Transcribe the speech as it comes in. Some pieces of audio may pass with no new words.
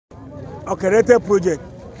Ọ̀kẹ̀rẹ̀tẹ̀ project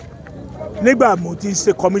nígbà mo ti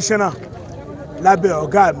ṣe commissioner lábẹ́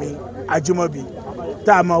ọ̀gá mi Ajímọ̀bí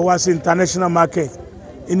tá a máa wá sí international market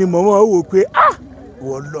ìní mo mọ̀ wò pé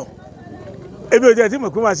wọ́n lọ ebi ò jẹ́ tí mo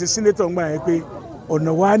pé wá sí senator ń gbà yẹn pé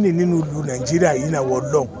ọ̀nà wa ní nínú ìlú Nàìjíríà yìí náà wọ́n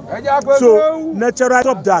lọ so natural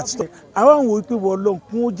stop that àwọn wò pé wọ́n lọ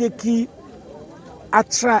kún ó jẹ́ kí a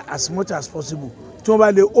try as much as possible tí wọ́n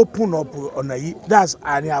bá lè open up ọ̀nà yìí that's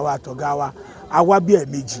àárín àwa àtọ̀gá wa àwa bí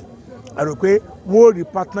ẹ̀ẹ̀mejì àrò pé wọ́n rí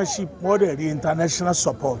partnership wọ́n dẹ̀ rí international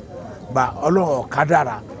support bá ọlọ́run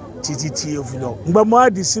ọ̀kadàrà títí tí ó fi lọ. ǹgbà mo á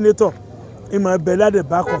di senator ìmọ̀ ẹbẹ̀ ládẹ̀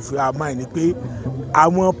back of our mind ni pé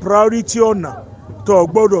àwọn priority ọ̀nà tó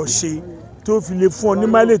gbọ́dọ̀ ṣe tó fi lè fún ọ ní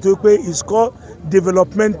máìlè tó pé it's called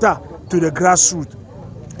developmental to the grassroots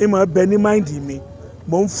ìmọ̀ ẹbẹ̀ ní mind mi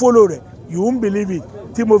mo ń follow rẹ̀ you won't believe it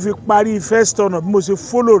tí mo fi parí first turn bí mo ṣe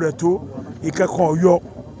follow rẹ̀ tó ìkẹ́kọ̀ọ́ yọ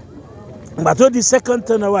ìgbà tó di second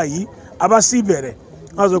turn wa yìí a bá sí ìbẹ̀rẹ̀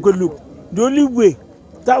wọ́n sọ pé look the only way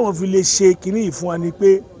táwọn fi lè ṣe kínní yìí fún wa ni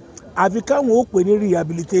pé àfi káwọn ó pè ní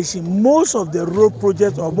rehabilitation most of the road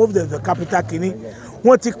projects or most of the capital kínní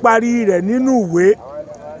wọ́n ti parí rẹ̀ nínú ìwé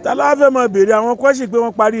tálá fẹ́ máa béèrè àwọn question pé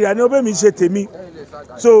wọ́n parí rẹ̀ ní ọbẹ̀ mi ṣe tèmi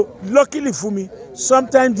so luckily fún mi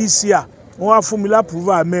sometime this year wọ́n wá fún mi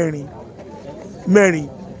lápúrúvà mẹ́rin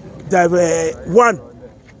one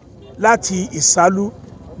láti Ìsálú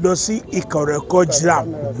lọ sí Ìkọ̀rẹ̀kọ̀ jam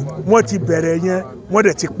wọ́n ti bẹ̀rẹ̀ yẹn wọ́n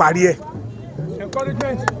dẹ̀ ti parí ẹ̀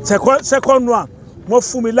second one wọ́n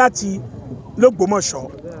fún mi láti l'Ógbómọ̀ṣọ́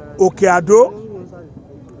Òkè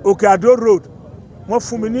Àdó road wọ́n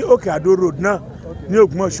fún mi ní Òkè Àdó road náà ní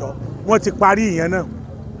Ògbómọ̀ṣọ́ wọ́n ti parí ìyẹn náà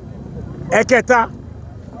ẹ̀kẹta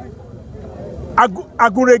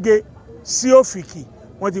Agúnrégé sí Òfìkì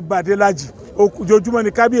wọ́n ti bá Adélájì ojoojúmọ́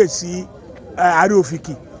ni kábíyèsí Ààrẹ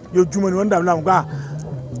Òfìkì ojoojúmọ́ ni wọ́n ń dàbí láwọn gbà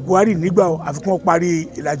Buhari nígbà àfikún parí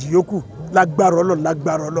ìlàjì yòókù lágbára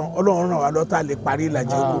Ọlọ́run ràn wá lọ́tà lè parí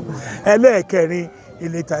ìlàjì yòókù ẹlẹ́ẹ̀kẹrin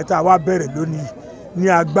ilé tàìtà wa bẹ̀rẹ̀ lónìí ní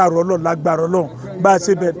agbára Ọlọ́run bá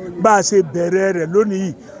a ṣe bẹ̀rẹ̀ rẹ̀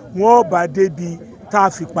lónìí wọ́n bá débi tá a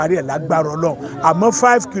fi parí ẹ̀ lágbára Ọlọ́run àmọ́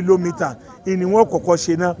 5 kilometres ìní wọn kọ́kọ́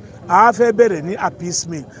ṣe náà a fẹ́ bẹ̀rẹ̀ ní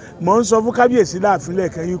appeasement mò ń sọ fún kábíyèsí láàfin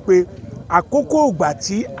lẹ́ẹ̀kan yìí pé àkókò ìgbà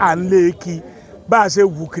tí à ń lé kí bá a ṣe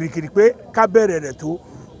wù kìrìkìrì pé ká bẹ̀rẹ̀ rẹ̀ tó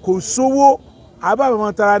kò sówó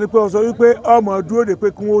àbábọ̀mọ̀ tara ni pé ọ sọ wípé ọmọ dúró de pé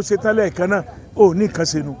kí wọ́n ṣe tán lẹ́ẹ̀kan náà ò ní nǹkan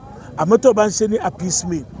ṣe nu àmọ́ tó bá ń ṣe ní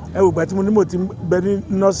appeasement ẹ wò gbà tí mo ní mo ti bẹ ní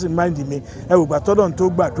nursing mind mi ẹ wò gbà tọ́lọ̀ tó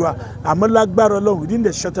gbàdúrà àmọ́ lágbára Ọlọ́run within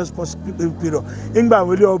the shortest possible period ńgbà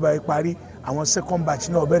àwọn ilé ọba ìparí àwọn second batch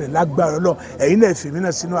náà bẹ̀rẹ̀ lágbára Ọlọ́run ẹ̀yin náà fèmí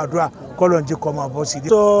náà sínú àdúrà kọ́lọ̀ ń jẹ́ kọ́ máa bọ́ sí i.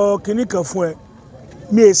 sọ kinní kan fún ẹ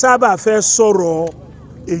mi ì sábà fẹ́ sọ̀rọ̀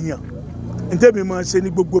èèyàn ntẹ́mi máa ṣe ní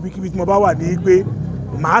gbogbo bíkíbi tí mo bá wà ní pé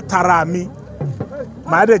màá tara mi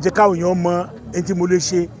màá dẹ̀ jẹ́ káwọn èèyàn mọ ẹni tí mo lè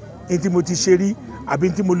ṣe ẹni tí mo ti ṣe rí àbí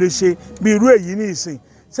ẹni tí mo lè ṣe bí irú èyí ní ìsìn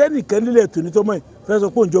sẹ́nìkan nílẹ̀ tòní tó mọ̀ ẹ́ fẹ́ sọ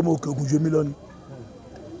pé òǹjọ́ ọmọ Òkè-Ògùn ju mi lọ ni.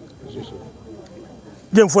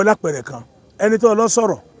 jẹ́ n fọ́ lápẹ̀rẹ̀ kan ẹni tó lọ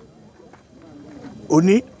sọ̀rọ̀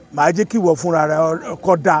òní màá jẹ́ kí ìwọ fúnra rẹ̀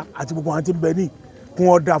kọ́ da àti gbogbo àwọn tí ń bẹ ní kún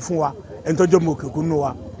ọ́ da fún wa ẹni tó jẹ́ ọmọ Òkè-Ògùn nù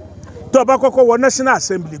wa. tó o bá kọ́kọ́ wọ National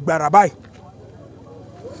Assembly gbàrà báyìí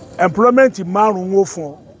employment 5 ó fún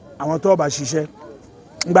ọ àwọn tó bá ṣiṣẹ́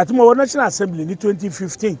ìgbà tí mo wọ National Assembly ní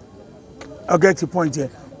 2015 ọgẹ́ ti point yẹn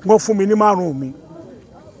wọ́n fún mi ní 5 mi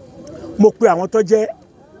mo pe àwọn tó jẹ́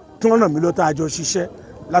tí wọ́n ràn mí lọ́tà àjọ ṣiṣẹ́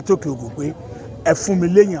látòkè Ògùn pé ẹ fún mi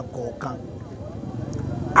léèyàn kọ̀ọ̀kan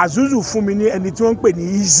Azuzu fún mi ní ẹni tí wọ́n ń pè ní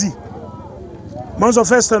Easy mo ń sọ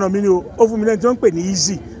first turn mi ni ó fún mi lẹ́ni tí wọ́n ń pè ní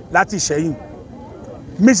Easy láti Ìṣẹ́yìn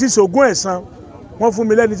Mrs. Ogun Ẹ̀sán wọ́n fún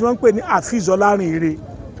mi lẹ́ni tí wọ́n ń pè ní Hafiz Ọlárìnire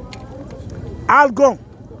Algon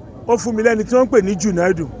ó fún mi lẹ́ni tí wọ́n ń pè ní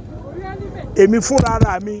Junaidu èmi fúnra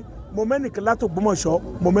ara mi mo mẹ́nìkan láti Ògbómọ̀ṣọ́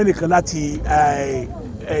mo mẹ́nìkan láti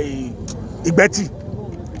Ìgbẹ́tì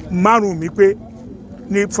 5 mi pé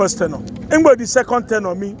ní first tenor nígbà di second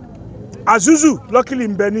tenor mi Azuzu luckily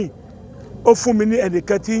ń bẹ ní ó fún mi ní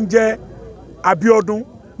ẹnìkan tí ń jẹ́ Abíọ́dún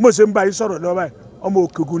mo ṣe ń bá yín sọ̀rọ̀ lọ́wọ́ báyìí ọmọ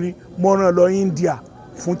Òkè-Ògùn ni mo rán lọ India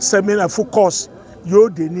fún seminar fún course yóò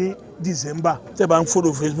dé ní December tẹ́ bá ń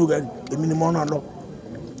follow Facebook èmi ni mo rán lọ.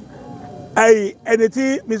 ẹni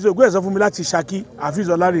tí Mr. Ogun Ẹ̀sán fún mi láti Ṣakí Hafiz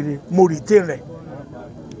Ọlárìnire mo retain rẹ̀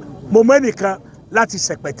mo mẹ́nìkan láti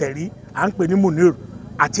Sẹ̀pẹ̀tẹ̀rí à ń pè ní Munir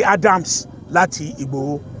àti Adams láti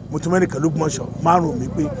Ìgbòho mo tún mẹ́nìkan l'Ógbómọ̀ṣọ́ 5 mi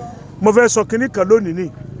pé mo fẹ́ sọ kinní kan lónìí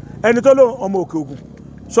ní ẹni tó lóun ọmọ Òkè-Ògùn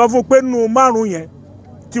sọ fún pé nínú 5 yẹn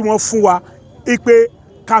tí wọ́n fún wa ipe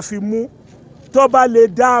ká fi mú tó bá lè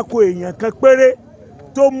dáko èèyàn kan péré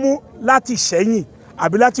tó mú láti Ìṣẹ́yìn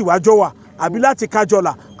àbí láti Ìwájọ́wà àbí láti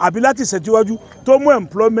kájọlà àbí láti ṣèjúwájú tó mú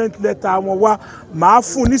employment letter wọn wá màá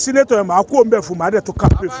fún ní senator yẹn màá kó ń bẹ̀ fún màá dẹ̀ tó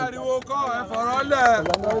campaign fún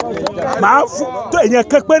màá fún tó èèyàn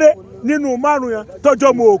kẹ́pẹ́rẹ́ nínú márùn yẹn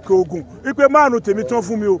tọ́jọ́ mo Òkè-Ògùn wípé márùn tèmi tán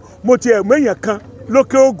fún mi o mo ti ẹ̀ mú èèyàn kan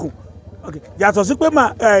lókè Ògùn yàtọ̀ sí pé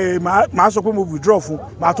màá sọ pé mo withdraw fún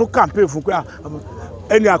màá tún campaign fún pé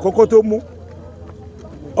ẹni àkọ́kọ́ tó mú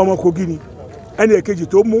ọmọ Kogi ni ẹni èkejì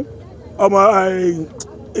tó mú ọmọ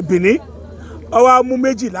Benin ó wá mú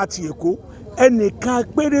méjì láti Èkó ẹnìkan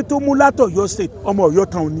péré tó mú látọ̀yọ́ state ọmọ Ọ̀yọ́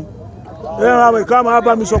town ni ẹ̀ka máa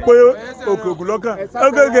bá mi sọ pé Òkè-Ògùn lọ́kàn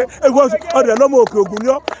ọ̀dẹ̀ lọ́mọ Òkè-Ògùn ni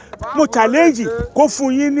ọ́ mo challenge kó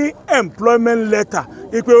fún yín ní employment letter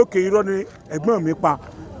ipe òkè irọ́ ni ẹ̀gbọ́n mi pa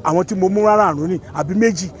àwọn tí mo mú rárá àrùn ni àbí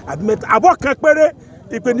méjì àbí mẹ́ta àbọ̀ kan péré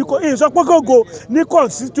ìpè ní sọ pé kògò ní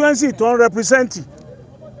constituency tó ń represent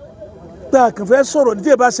pé àkànfẹ́ sọ̀rọ̀ ní tí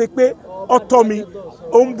ẹ bá ṣe pé ọ̀tọ̀ mi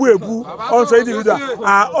ó ń bú èbú ọ̀sọ̀ individual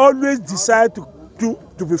I always decide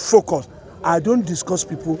to be focused. I don't discuss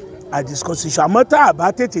people, I discuss issue. Àmọ́ tá a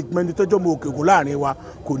bá tètè mẹ́ni tọ́jọ́ mọ Òkè-Ògùn láàrin wa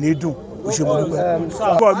kò ní dùn.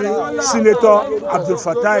 For me, Senator Abdul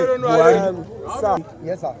Fatai Buhari,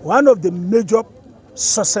 one of the major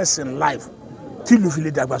success in life tí ìlú fi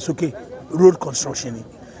lè dàgbàsókè road construction ni.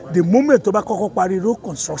 The moment tó bá kọ́kọ́ parí road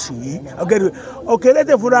construction yìí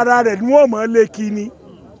Òkèlété fúnra rẹ̀ ni wọ́n mọ̀ lé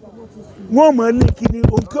kíní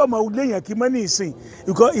òkè ọmọ léyàn kí mọ́ ní ìsìn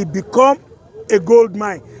because it become a gold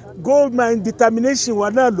mine. Gold mine determination wa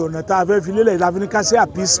náà lọ́nà tá a fẹ́ fi lélẹ̀ ìlànà ká sí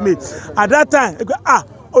appeasement at that time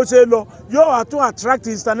ó ṣe lọ yóò wá tún attract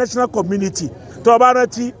international community tó bá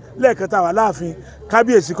rántí lẹ́ẹ̀kẹta wà láàfin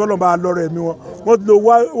kábíyèsí kọ́lọ́mbà lọ́rọ̀ ẹ̀mí wọ́n lo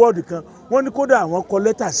wọ́ọ̀dù kan wọ́n ní kódà àwọn kọ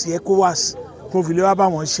lẹ́tà sí ECOWAS kó fi lè wá bá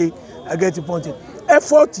wọn ṣe agẹ́tì pọ́ǹtì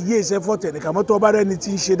effort yìí is effort ẹ̀nìkan mọ́tò ọba rẹ̀ ni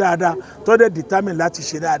ti ń ṣe dáadáa tó dẹ̀ determine láti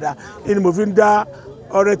ṣe dáadáa ẹni mo fi ń dá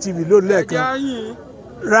Ọ̀rẹ́ TV lónìí lẹ́ẹ̀kan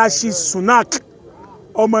Rishi Sunak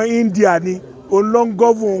ọmọ India ni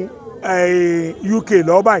olóńgọ́fún UK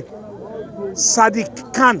lọ́ọ́ báyìí Sadiq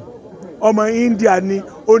Khan ọmọ India ni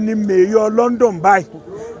ó ní mayor London báyìí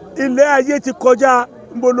ilé ayé ti kọjá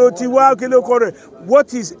mbolo ti wá kílé kọ rẹ̀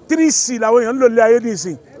what is 3C làwọn èèyàn ń lò lé ayé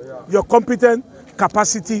nìsín your competent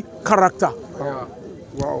capacity character.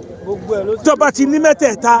 tó bá ti ní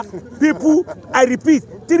mẹ́tẹ̀ẹ̀ta people I repeat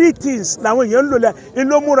 3 things làwọn èèyàn ń lò lé ayé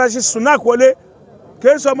ló múra sí Sunak wọlé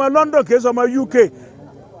kìí sọmọ London kìí sọmọ UK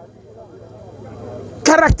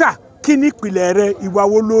character kí ni ìpìlẹ̀ rẹ ìwà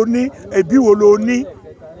wo ló ní ẹbí wo ló ní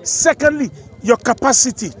secondly your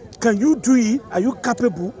capacity can you do it are you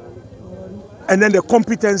capable and then the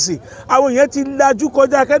competency àwọn èèyàn ti lajú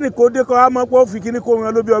kọjá kẹ́ni kò dé kọ́ àmọ́ pé ó fi kíní kó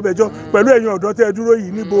wọn lóbi ọbẹ̀ jọ pẹ̀lú ẹ̀yin ọ̀dọ́ tẹ́ ẹ dúró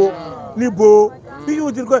yìí níbo bí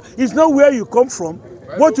yóò ti kọ́ it's not where you come from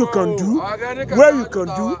what you can do where you can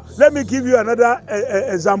do. Let me give you another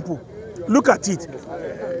example. Look at it.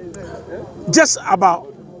 Just about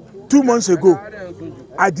 2 months ago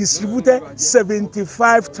I distributed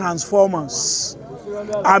 75 transformers.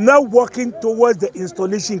 I'm now working towards the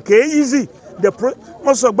installation. Kò easy.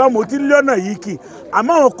 Wọ́n sọ gbá mo ti lọ́nà yìí kì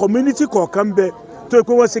àmọ́ àwọn community kọ̀ọ̀kan bẹ tó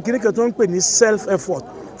pé wọ́n ṣe kíní kan tó ń pè ní self effort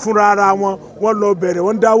fúnra ara wọ́n lọ bẹ̀rẹ̀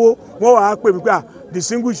wọ́n dáwó wọ́n wà á pè mí pé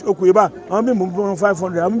distinguish okùnrin bá àwọn bí mò ń fún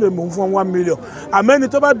 500 àwọn bí mò ń fún 1 million àmọ́ ẹni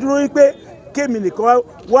tó bá dúró yìí pé kémi nìkan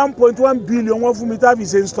 1.1 billion wọ́n fún mi tábì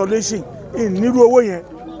ṣe installation nírú owó yẹn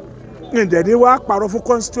ǹdẹ̀ni wá pàrọ̀ fún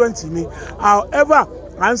constituent mi however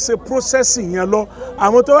à ń ṣe processing yẹn lọ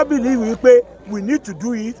àwọn tó bá believe wípé we need to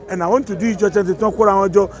do it and I want to do it just to talk kóra wọn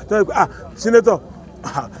jọ senator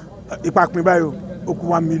ìpàpín báyìí ó kù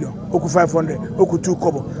 1 million ó kù 500 ó kù 2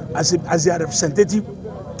 kobo as a representative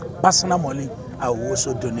personal money I will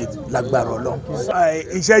also donate lágbára Ọlọ́run.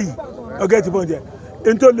 iṣẹ́ yìí ọgẹ́ ti bọ̀ jẹ́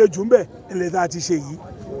ẹni tó le jù ń bẹ̀ ilẹ̀ tá a ti ṣe yìí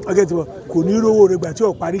ọgẹ́ ti bọ̀ kò ní rówó rẹ̀ gbà tí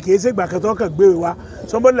ò parí kì í ṣe gbà kan tó kàn gbé wa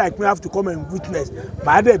somebody like me have to come and witness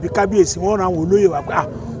màá dẹ̀ bí kábíyèsí wọn ra àwọn olóyè wa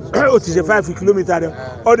pé ó ti ṣe 5 kìlómítà rẹ̀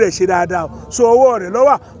ó dẹ̀ ṣe dáadáa so owó rẹ̀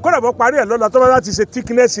lọ́wọ́ kọ́dà bọ́ parí ẹ̀ lọ́la tó bá láti ṣe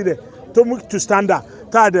thickness rẹ̀ tó mú to standard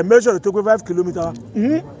tá a dẹ̀ measure tó pé 5 kìlómítà wa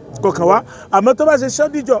kọ̀ọ̀kan wa àmọ́ tó bá ṣe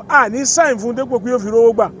ṣọ́díjọ́ ní sign fún dépò pé yóò fi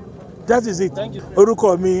rówó gbà that is it.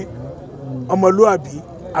 orúkọ mi ọmọlúwàbí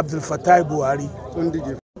Abdul Fatai Buhari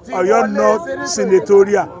Ọ̀yọ́ North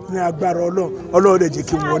senatorial ní agbára Ọlọ́run dẹ̀ jẹ́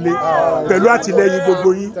kí n wọlé pẹ̀lú àtìlẹ́yìn gbogbo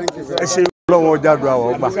yín ẹ ṣé. Ọlọ́run ọjàdùn àwọn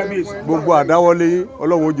ọgbà gbogbo àdáwọlé yín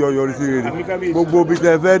Ọlọ́run ó jọ yọrí sí rere gbogbo ibi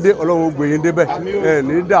tẹ́ fẹ́ dé Ọlọ́run ó gbé yín débẹ̀ ẹ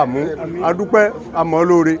ní dààmú adúpẹ́ àmọ́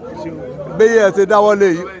lóore bẹ́ẹ̀ ẹ ṣe dáwọ́lé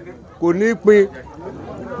yìí kò ní pin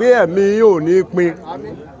pé ẹ̀mí yín ò ní pin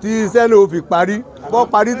tí iṣẹ́ náà ó fi parí bọ́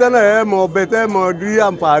parí tẹ́lẹ̀ ẹ mọ ọbẹ̀ tẹ́ mọ rí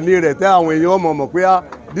àǹfààní rẹ̀ tẹ́ àwọn èèyàn mọ̀ pé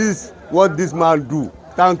this what this man do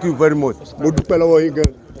thank you very much mo dúpẹ́ lọ́wọ́ yín gan.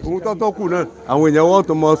 ohun tọ́tọ́ kù náà àwọn èèyàn wọn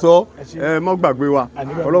tó mọ sọ ẹ mọ́ gbàgbé wa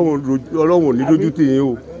ọlọ́run ò ní dójú tì yín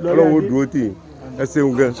o ọlọ́run ò dúró tì yín ẹ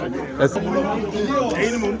ṣeun gan.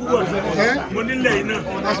 ẹ̀yin ni mo ń búbọ̀ mo nílẹ̀ yìí náà.